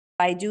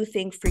I do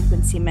think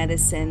frequency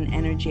medicine,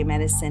 energy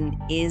medicine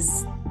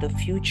is the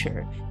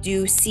future. Do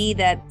you see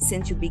that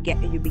since you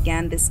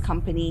began this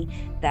company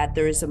that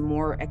there is a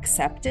more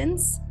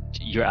acceptance?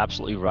 You're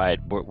absolutely right.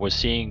 We're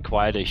seeing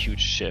quite a huge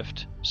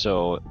shift.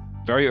 So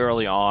very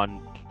early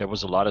on, there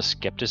was a lot of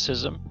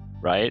skepticism,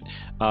 right?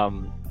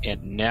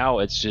 And now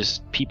it's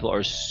just people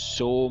are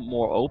so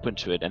more open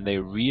to it, and they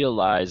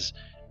realize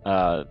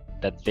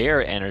that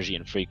their energy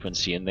and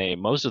frequency,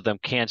 and most of them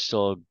can't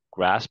still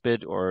grasp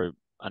it or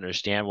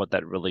understand what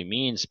that really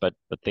means, but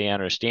they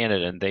understand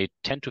it, and they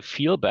tend to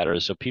feel better.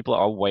 So people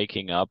are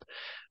waking up.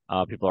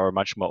 People are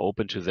much more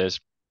open to this,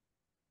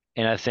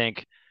 and I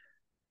think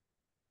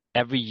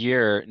every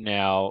year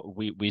now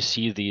we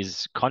see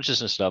these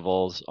consciousness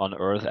levels on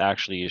Earth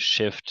actually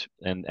shift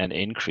and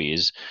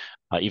increase,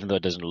 even though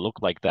it doesn't look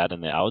like that in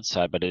the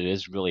outside, but it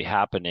is really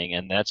happening,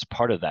 and that's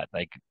part of that.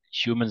 Like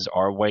humans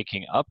are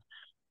waking up,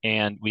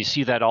 and we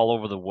see that all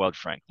over the world,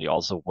 frankly.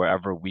 Also,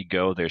 wherever we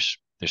go, there's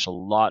a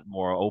lot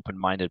more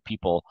open-minded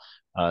people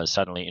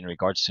suddenly in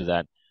regards to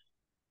that.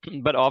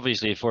 But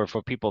obviously, for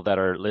people that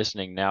are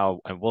listening now,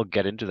 and we'll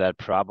get into that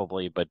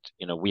probably, but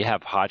we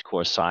have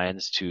hardcore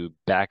science to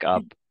back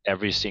up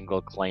every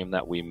single claim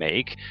that we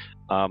make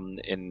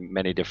in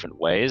many different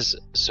ways.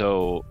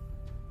 So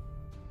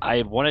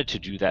I wanted to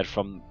do that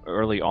from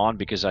early on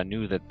because I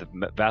knew that the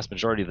vast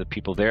majority of the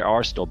people there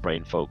are still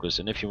brain focused,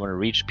 and if you want to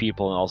reach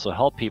people and also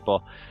help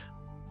people,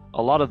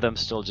 a lot of them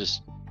still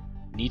just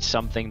need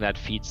something that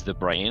feeds the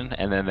brain,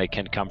 and then they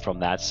can come from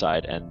that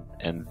side,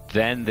 and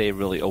then they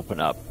really open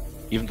up.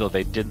 Even though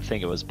they didn't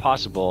think it was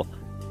possible,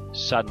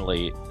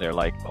 suddenly they're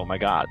like, oh my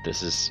God,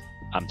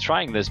 I'm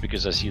trying this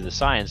because I see the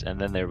science, and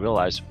then they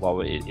realize,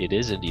 well, it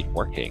is indeed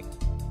working.